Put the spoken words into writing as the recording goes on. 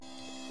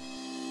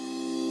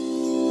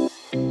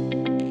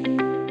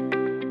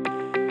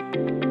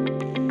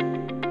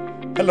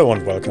Hello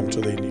and welcome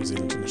to the New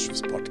Zealand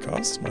Initiatives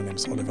podcast. My name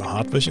is Oliver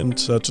Hartwig and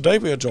today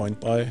we are joined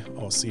by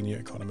our senior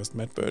economist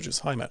Matt Burgess.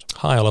 Hi Matt.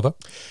 Hi Oliver.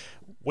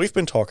 We've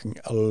been talking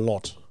a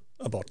lot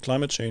about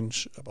climate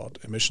change, about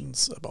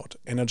emissions, about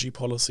energy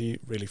policy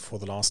really for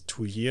the last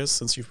 2 years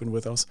since you've been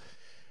with us.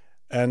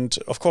 And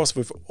of course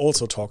we've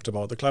also talked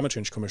about the Climate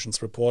Change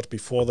Commission's report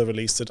before they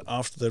released it,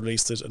 after they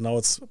released it, and now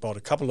it's about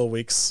a couple of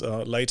weeks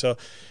later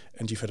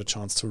and you've had a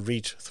chance to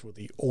read through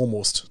the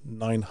almost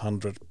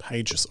 900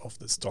 pages of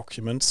this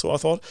document. So I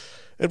thought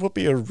it would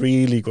be a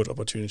really good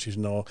opportunity to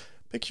now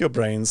pick your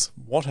brains.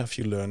 What have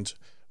you learned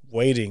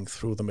wading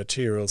through the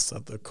materials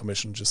that the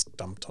Commission just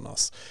dumped on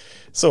us?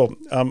 So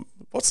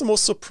what's the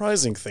most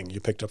surprising thing you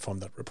picked up from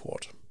that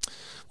report?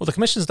 Well, the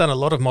Commission's done a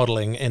lot of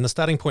modelling, and the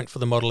starting point for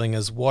the modelling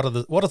is what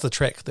is the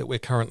track that we're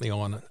currently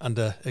on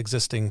under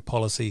existing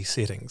policy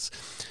settings.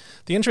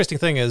 The interesting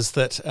thing is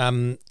that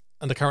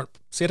under current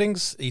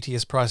settings,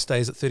 ETS price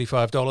stays at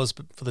 $35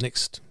 for the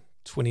next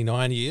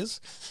 29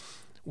 years.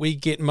 We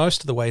get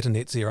most of the way to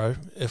net zero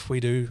if we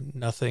do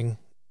nothing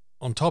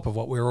on top of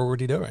what we're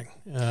already doing.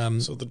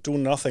 So the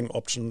do-nothing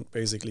option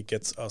basically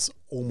gets us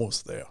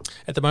almost there.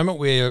 At the moment,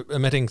 we're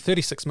emitting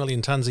 36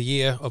 million tonnes a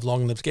year of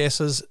long-lived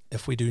gases.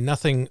 If we do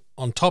nothing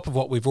on top of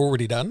what we've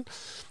already done,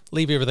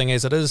 leave everything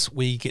as it is,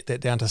 we get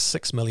that down to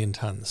 6 million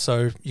tonnes.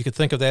 So you could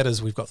think of that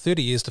as we've got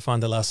 30 years to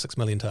find the last 6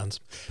 million tonnes.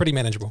 Pretty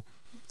manageable.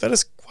 That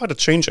is quite a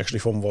change actually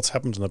from what's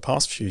happened in the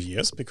past few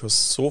years, because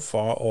so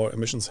far our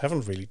emissions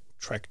haven't really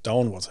tracked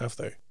downwards, have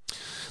they?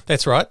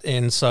 That's right.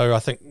 And so I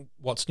think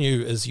what's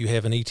new is you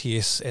have an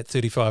ETS at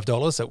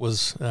 $35. That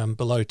was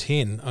below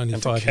 10 only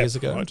and 5 years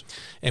ago. Right.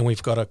 And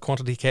we've got a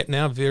quantity cap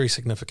now, very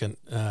significant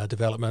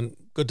development,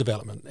 good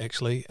development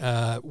actually.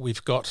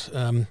 We've got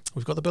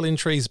the billion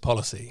trees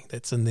policy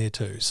that's in there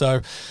too.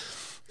 So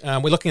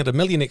we're looking at 1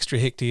 million extra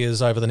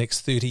hectares over the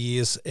next 30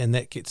 years, and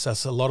that gets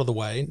us a lot of the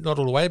way. Not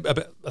all the way,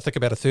 but I think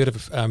about a third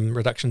of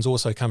reductions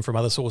also come from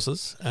other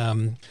sources.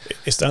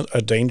 Is that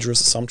a dangerous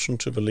assumption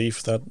to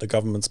believe that the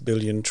government's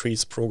billion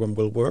trees program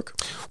will work?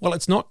 Well,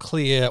 it's not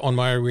clear on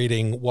my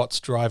reading what's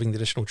driving the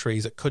additional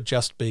trees. It could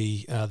just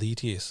be the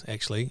ETS,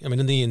 actually. I mean,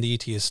 in the end, the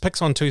ETS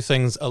picks on two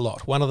things a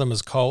lot. One of them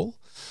is coal.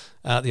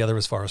 The other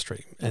is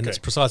forestry. And It's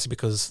precisely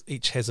because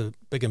each has a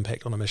big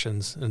impact on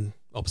emissions in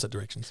opposite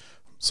directions.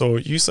 So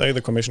you say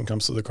the Commission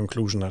comes to the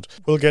conclusion that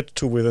we'll get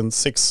to within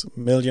 6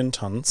 million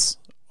tonnes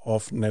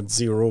of net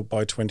zero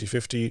by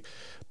 2050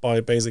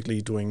 by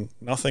basically doing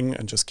nothing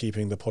and just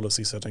keeping the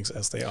policy settings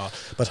as they are.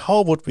 But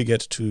how would we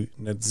get to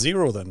net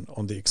zero then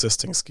on the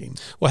existing scheme?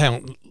 Well, hang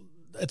on.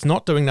 It's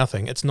not doing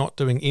nothing. It's not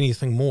doing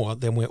anything more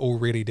than we're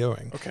already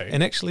doing. Okay.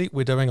 And actually,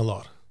 we're doing a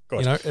lot.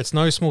 You know, it's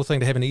no small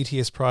thing to have an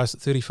ETS price at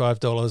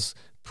 $35,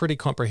 pretty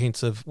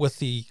comprehensive, with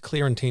the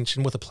clear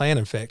intention, with a plan,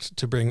 in fact,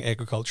 to bring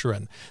agriculture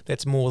in.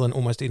 That's more than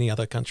almost any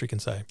other country can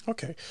say.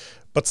 Okay.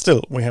 But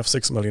still, we have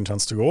 6 million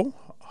tonnes to go.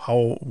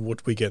 How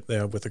would we get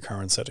there with the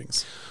current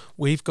settings?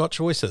 We've got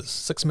choices.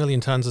 6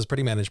 million tonnes is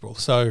pretty manageable.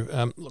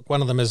 So, look,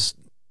 one of them is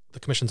the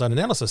Commission's own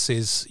analysis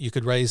says you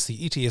could raise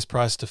the ETS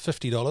price to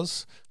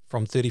 $50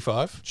 from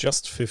 35.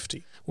 Just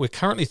 50. We're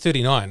currently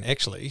 39,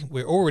 actually.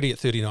 We're already at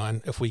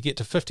 39. If we get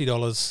to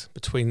 $50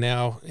 between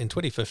now and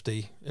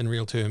 2050, in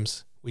real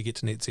terms, we get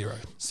to net zero,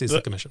 says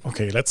the Commission.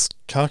 Okay, let's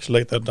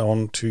calculate that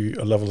down to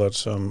a level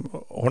that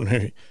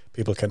ordinary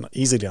people can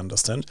easily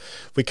understand.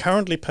 We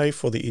currently pay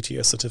for the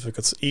ETS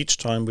certificates each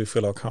time we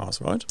fill our cars,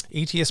 right?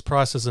 ETS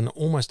prices in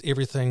almost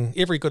everything,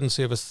 every good and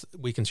service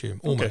we consume,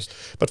 almost.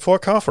 Okay. But for a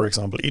car, for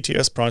example,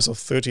 ETS price of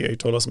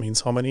 $38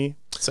 means how many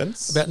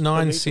cents? About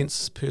 9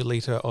 cents per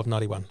litre of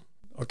 91.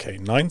 Okay,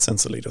 9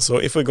 cents a litre. So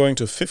if we're going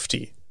to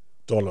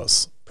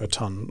 $50 per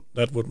tonne,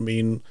 that would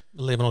mean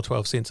 11 or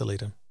 12 cents a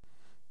litre.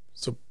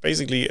 So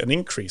basically an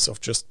increase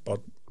of just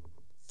about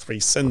 3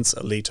 cents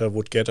a litre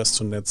would get us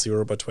to net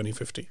zero by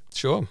 2050.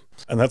 Sure.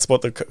 And that's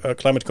what the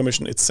Climate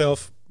Commission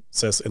itself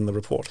says in the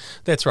report.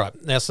 That's right.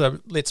 Now, so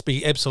let's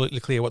be absolutely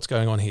clear what's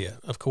going on here.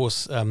 Of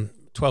course,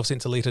 12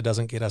 cents a litre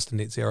doesn't get us to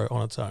net zero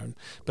on its own.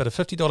 But a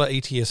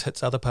 $50 ETS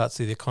hits other parts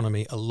of the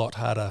economy a lot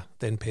harder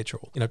than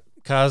petrol. You know,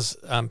 cars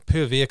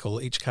per vehicle,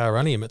 each car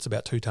only emits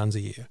about 2 tonnes a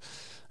year.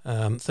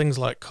 Things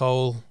like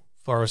coal,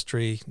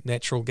 forestry,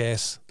 natural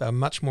gas, they're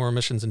much more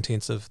emissions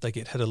intensive. They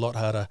get hit a lot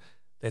harder.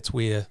 That's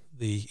where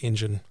the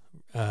engine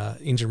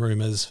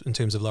room is in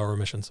terms of lower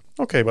emissions.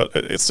 Okay, but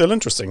it's still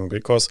interesting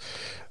because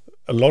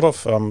a lot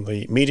of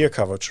the media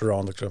coverage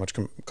around the Climate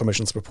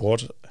Commission's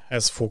report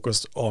has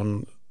focused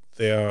on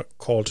their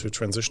call to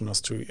transition us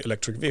to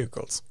electric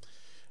vehicles.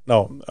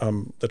 Now,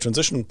 the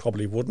transition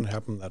probably wouldn't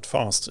happen that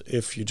fast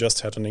if you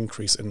just had an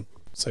increase in,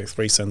 say,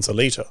 3 cents a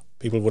litre.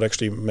 People would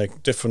actually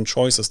make different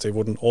choices. They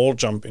wouldn't all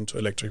jump into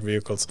electric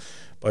vehicles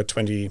by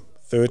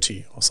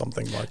 2030 or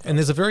something like that. And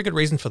there's a very good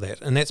reason for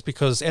that, and that's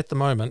because at the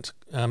moment,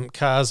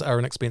 cars are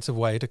an expensive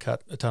way to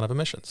cut a ton of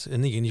emissions.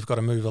 In the end, you've got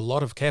to move a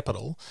lot of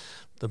capital,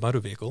 the motor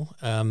vehicle,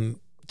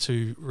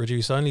 to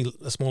reduce only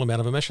a small amount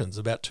of emissions,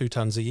 about 2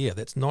 tonnes a year.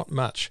 That's not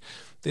much.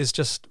 There's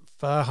just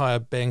far higher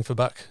bang for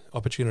buck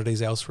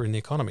opportunities elsewhere in the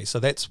economy. So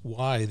that's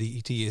why the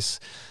ETS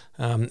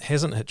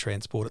hasn't hit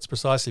transport. It's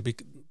precisely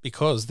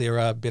because there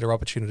are better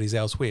opportunities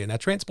elsewhere. Now,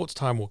 transport's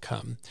time will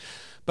come,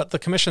 but the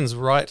Commission's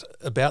right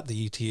about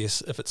the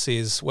ETS if it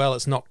says, well,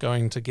 it's not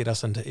going to get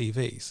us into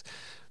EVs.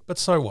 But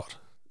so what?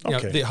 You know,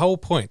 the whole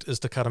point is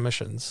to cut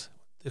emissions.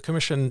 The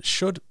Commission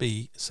should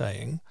be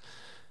saying,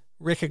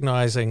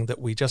 recognising that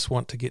we just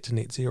want to get to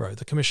net zero,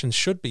 the Commission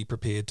should be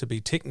prepared to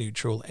be tech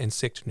neutral and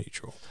sector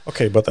neutral.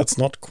 Okay, but that's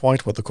not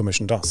quite what the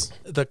Commission does.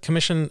 The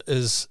Commission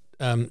is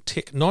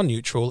tech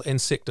non-neutral and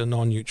sector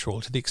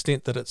non-neutral to the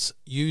extent that it's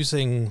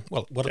using,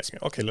 well, what it's...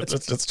 Okay,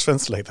 let's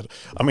translate that.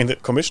 I mean, the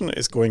Commission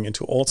is going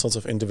into all sorts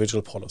of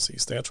individual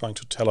policies. They are trying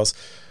to tell us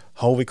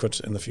how we could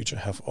in the future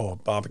have our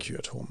barbecue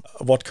at home,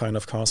 what kind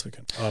of cars we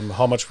can,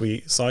 how much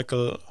we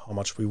cycle, how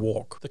much we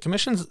walk. The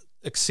Commission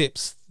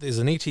accepts there's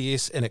an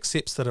ETS and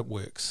accepts that it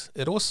works.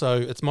 It also,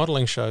 its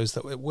modelling shows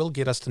that it will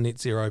get us to net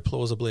zero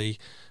plausibly,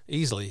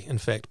 easily, in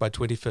fact, by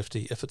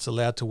 2050 if it's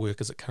allowed to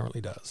work as it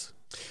currently does.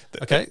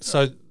 Okay,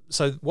 so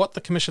what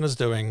the Commission is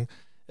doing,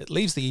 it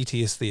leaves the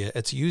ETS there.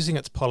 It's using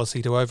its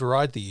policy to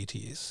override the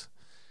ETS,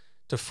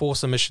 to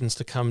force emissions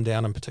to come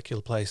down in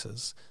particular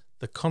places.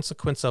 The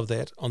consequence of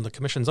that on the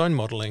Commission's own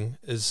modelling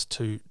is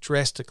to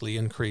drastically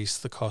increase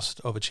the cost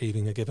of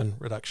achieving a given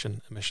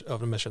reduction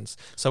of emissions.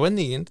 So in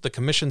the end, the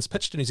Commission's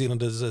pitch to New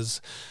Zealanders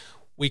is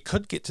we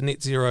could get to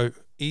net zero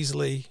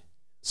easily,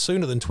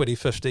 sooner than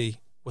 2050,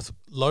 with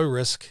low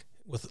risk,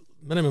 with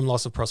minimum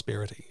loss of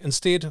prosperity.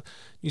 Instead,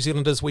 New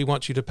Zealanders, we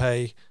want you to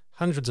pay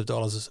hundreds of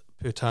dollars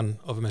per tonne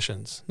of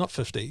emissions, not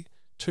 50,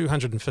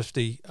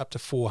 250 up to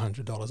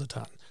 $400 a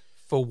tonne.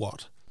 For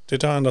what?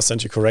 Did I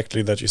understand you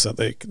correctly that you said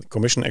the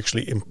Commission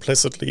actually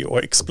implicitly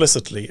or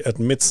explicitly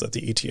admits that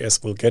the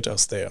ETS will get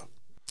us there?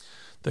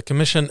 The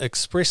Commission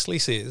expressly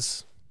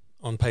says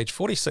on page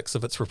 46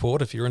 of its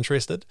report, if you're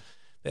interested,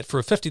 that for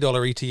a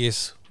 $50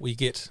 ETS we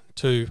get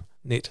to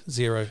net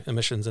zero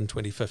emissions in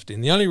 2050.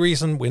 And the only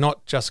reason we're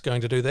not just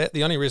going to do that,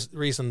 the only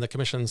reason the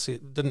Commission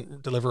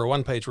didn't deliver a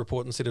one-page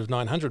report instead of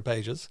 900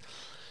 pages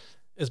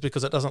is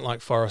because it doesn't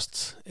like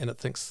forests and it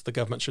thinks the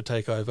government should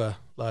take over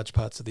large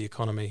parts of the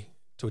economy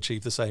to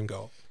achieve the same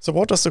goal. So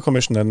what does the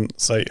Commission then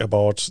say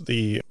about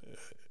the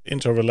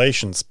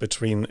interrelations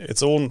between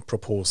its own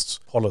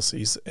proposed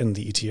policies and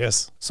the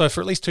ETS? So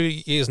for at least 2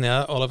 years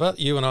now, Oliver,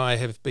 you and I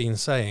have been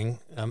saying,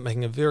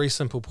 making a very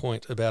simple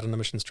point about an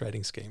emissions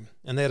trading scheme.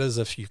 And that is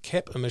if you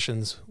cap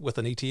emissions with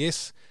an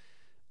ETS,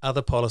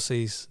 other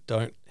policies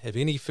don't have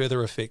any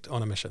further effect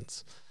on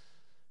emissions.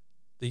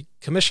 The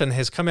Commission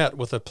has come out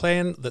with a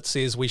plan that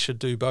says we should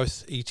do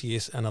both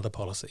ETS and other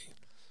policy.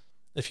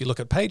 If you look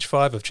at page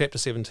 5 of Chapter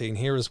 17,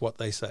 here is what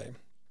they say.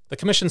 The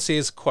Commission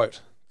says,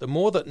 quote, the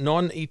more that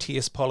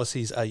non-ETS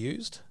policies are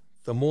used,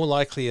 the more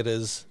likely it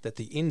is that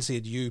the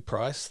NZU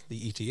price,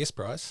 the ETS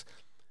price,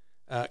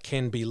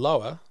 can be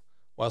lower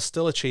while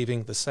still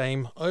achieving the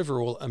same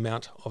overall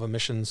amount of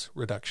emissions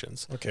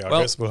reductions. Okay,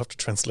 I guess we'll have to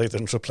translate that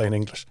into plain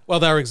English.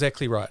 Well, they're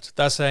exactly right.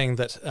 They're saying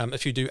that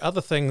if you do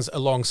other things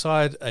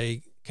alongside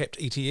a capped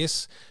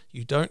ETS,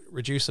 you don't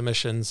reduce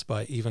emissions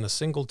by even a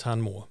single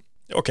tonne more.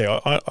 Okay,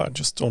 I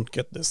just don't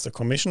get this. The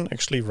Commission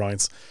actually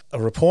writes a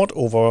report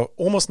over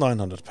almost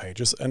 900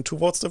 pages, and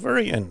towards the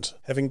very end,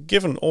 having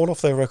given all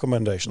of their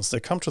recommendations, they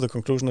come to the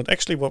conclusion that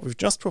actually what we've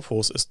just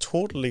proposed is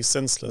totally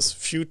senseless,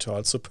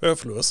 futile,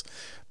 superfluous,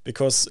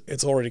 because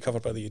it's already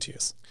covered by the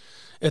ETS.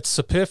 It's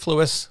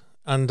superfluous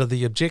under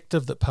the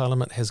objective that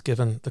Parliament has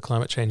given the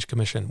Climate Change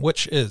Commission,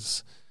 which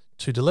is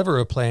to deliver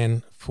a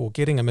plan for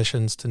getting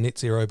emissions to net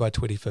zero by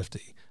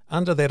 2050.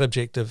 Under that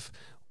objective,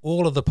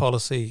 all of the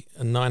policy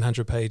in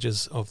 900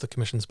 pages of the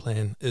Commission's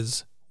plan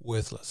is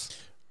worthless.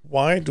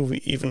 Why do we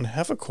even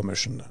have a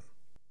Commission then?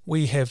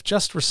 We have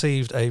just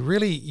received a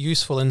really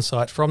useful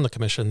insight from the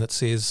Commission that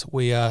says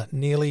we are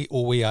nearly,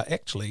 or we are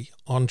actually,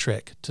 on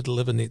track to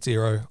deliver net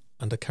zero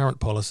under current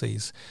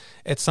policies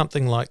at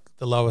something like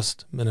the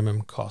lowest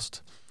minimum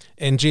cost.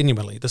 And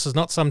genuinely, this is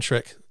not some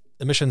trick.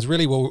 Emissions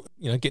really will,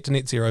 get to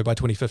net zero by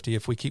 2050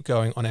 if we keep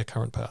going on our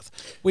current path.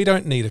 We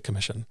don't need a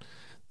Commission.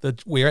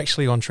 We're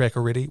actually on track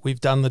already. We've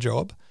done the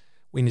job.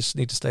 We just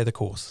need to stay the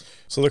course.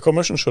 So the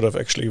Commission should have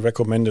actually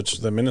recommended to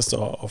the Minister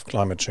of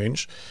Climate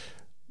Change,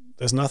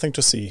 there's nothing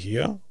to see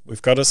here.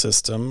 We've got a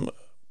system.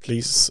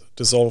 Please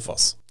dissolve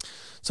us.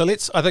 So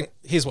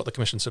here's what the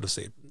Commission sort of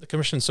said. The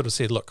Commission sort of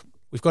said, look,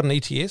 we've got an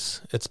ETS.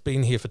 It's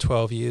been here for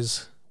 12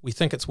 years. We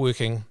think it's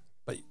working,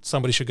 but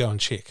somebody should go and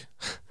check.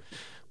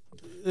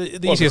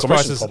 the ETS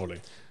prices.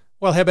 Probably.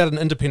 Well, how about an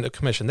independent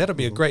commission? That would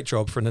be a great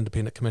job for an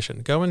independent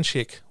commission. Go and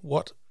check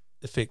what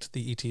effect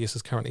the ETS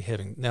is currently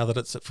having now that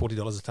it's at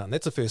 $40 a tonne.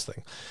 That's the first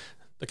thing.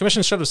 The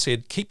Commission should have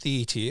said, keep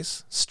the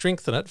ETS,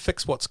 strengthen it,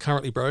 fix what's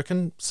currently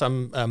broken,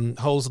 some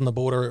holes in the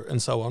border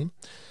and so on.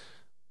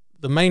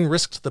 The main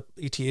risk to the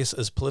ETS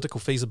is political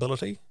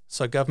feasibility.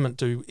 So government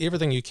do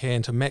everything you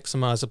can to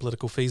maximise the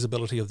political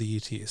feasibility of the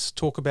ETS.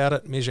 Talk about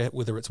it, measure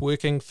whether it's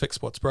working,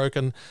 fix what's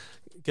broken,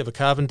 give a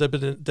carbon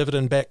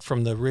dividend back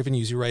from the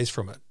revenues you raise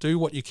from it. Do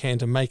what you can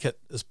to make it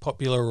as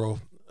popular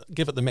or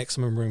give it the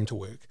maximum room to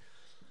work.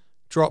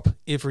 Drop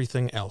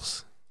everything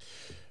else,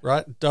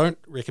 right? Don't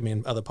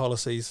recommend other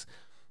policies.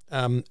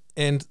 And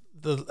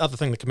the other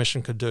thing the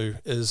Commission could do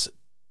is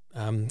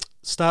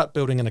start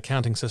building an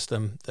accounting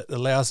system that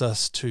allows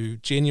us to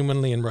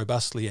genuinely and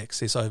robustly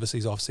access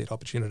overseas offset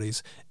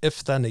opportunities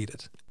if they're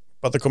needed.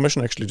 But the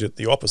Commission actually did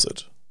the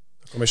opposite.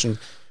 The Commission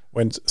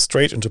went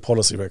straight into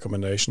policy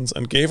recommendations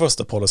and gave us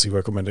the policy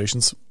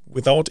recommendations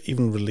without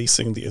even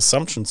releasing the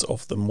assumptions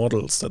of the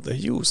models that they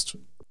used.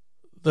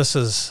 This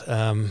is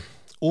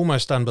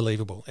almost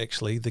unbelievable,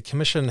 actually. The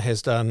Commission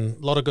has done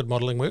a lot of good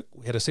modelling work.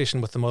 We had a session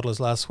with the modellers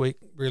last week,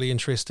 really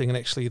interesting, and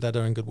actually they're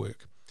doing good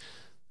work.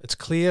 It's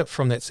clear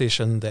from that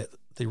session that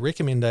the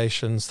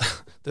recommendations,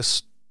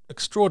 this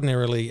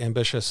extraordinarily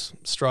ambitious,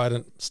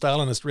 strident,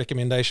 Stalinist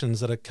recommendations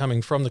that are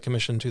coming from the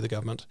Commission to the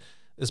government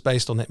is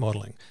based on that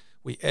modelling.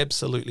 We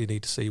absolutely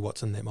need to see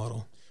what's in that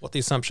model, what the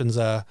assumptions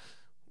are,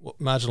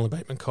 what marginal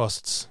abatement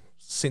costs,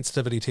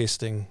 sensitivity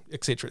testing,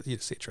 etc.,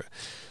 etc.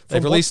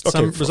 They've released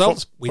some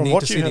results. We need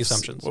to see the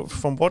assumptions.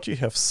 From what you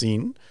have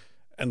seen,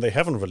 and they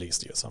haven't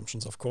released the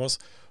assumptions, of course,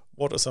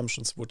 what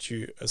assumptions would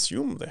you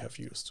assume they have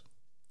used?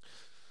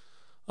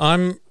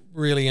 I'm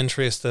really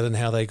interested in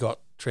how they got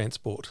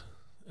transport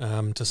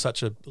to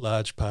such a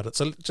large part of it.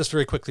 So just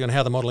very quickly on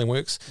how the modelling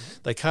works,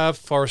 they carve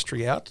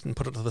forestry out and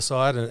put it to the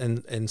side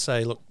and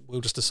say, look,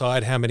 we'll just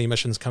decide how many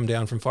emissions come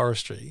down from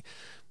forestry.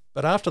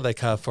 But after they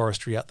carve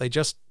forestry out, they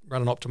just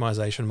run an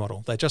optimization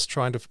model.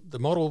 The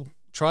model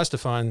tries to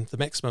find the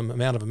maximum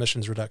amount of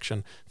emissions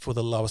reduction for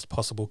the lowest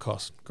possible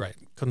cost. Great.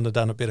 Couldn't have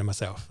done it better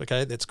myself.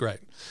 Okay, that's great.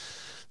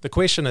 The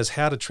question is,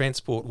 how did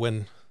transport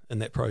win in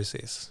that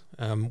process?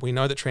 We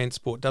know that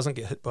transport doesn't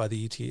get hit by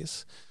the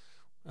ETS.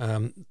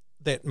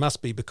 That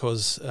must be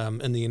because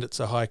in the end it's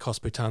a high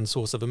cost per tonne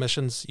source of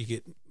emissions. You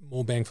get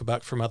more bang for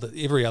buck from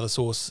every other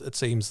source, it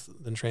seems,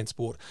 than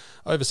transport.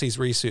 Overseas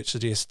research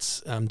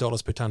suggests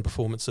dollars per tonne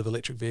performance of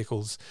electric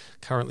vehicles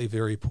currently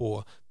very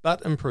poor,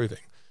 but improving.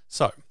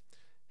 So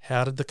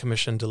how did the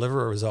Commission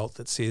deliver a result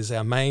that says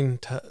our main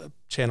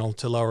channel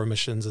to lower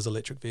emissions is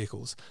electric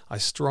vehicles? I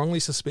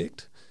strongly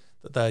suspect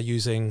that they're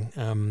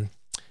using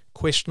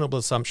questionable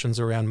assumptions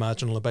around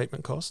marginal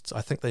abatement costs.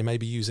 I think they may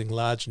be using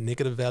large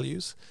negative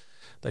values.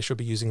 They should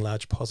be using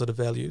large positive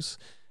values.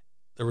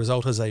 The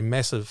result is a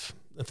massive,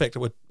 in fact, it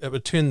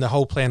would turn the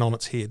whole plan on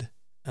its head,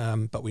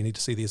 but we need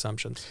to see the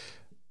assumptions.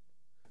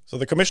 So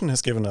the Commission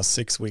has given us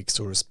 6 weeks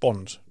to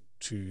respond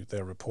to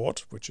their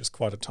report, which is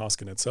quite a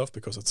task in itself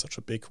because it's such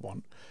a big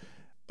one.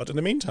 But in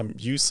the meantime,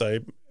 you say,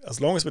 as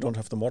long as we don't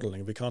have the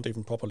modelling, we can't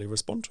even properly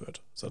respond to it.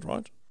 Is that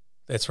right?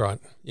 That's right,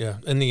 yeah.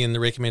 In the end, the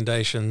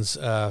recommendations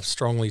are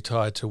strongly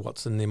tied to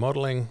what's in their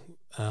modelling,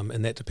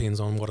 and that depends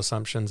on what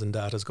assumptions and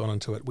data has gone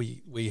into it.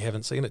 We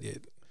haven't seen it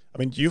yet. I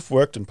mean, you've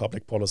worked in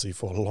public policy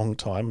for a long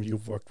time.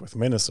 You've worked with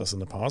ministers in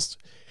the past.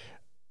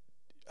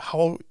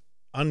 How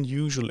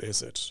unusual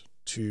is it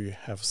to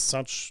have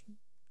such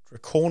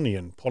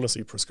draconian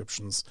policy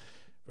prescriptions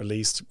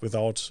released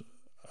without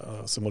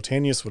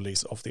simultaneous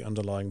release of the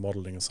underlying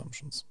modelling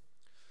assumptions?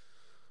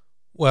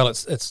 Well,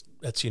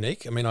 it's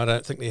unique. I mean, I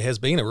don't think there has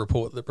been a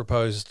report that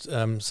proposed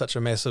such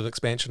a massive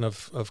expansion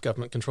of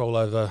government control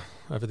over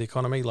the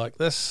economy like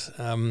this.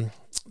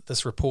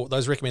 This report,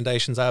 those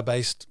recommendations are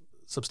based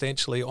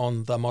substantially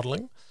on the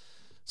modelling.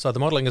 So the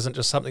modelling isn't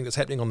just something that's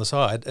happening on the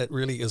side. It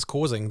really is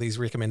causing these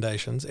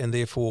recommendations, and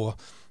therefore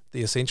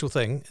the essential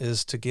thing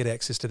is to get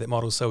access to that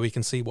model so we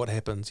can see what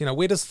happens. You know,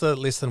 where does the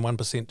less than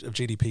 1% of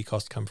GDP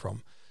cost come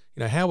from?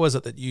 You know, how is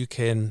it that you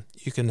can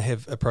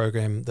have a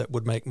program that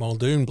would make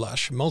Muldoon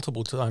blush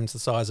multiple times the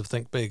size of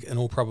Think Big in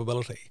all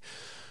probability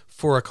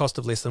for a cost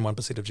of less than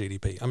 1% of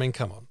GDP? I mean,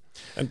 come on.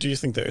 And do you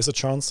think there is a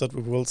chance that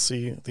we will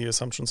see the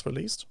assumptions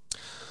released?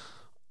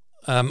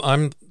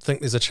 I think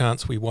there's a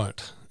chance we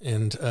won't.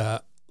 And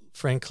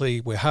frankly,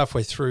 we're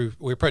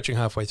approaching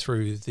halfway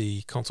through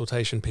the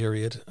consultation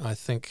period. I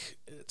think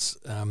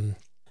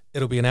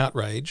it'll be an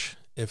outrage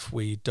if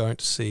we don't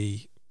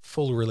see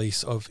full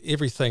release of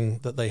everything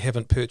that they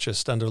haven't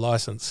purchased under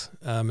license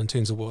in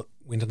terms of what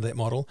went into that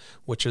model,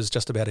 which is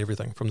just about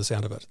everything from the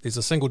sound of it. There's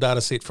a single data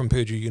set from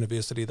Purdue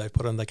University they've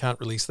put in. They can't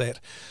release that.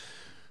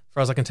 As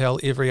far as I can tell,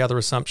 every other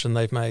assumption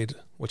they've made,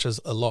 which is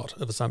a lot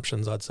of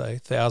assumptions, I'd say,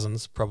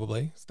 thousands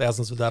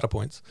of data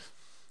points,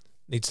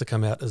 needs to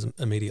come out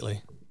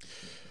immediately.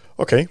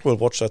 Okay, we'll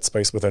watch that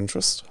space with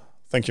interest.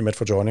 Thank you, Matt,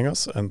 for joining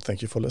us, and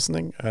thank you for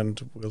listening,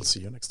 and we'll see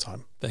you next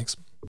time. Thanks.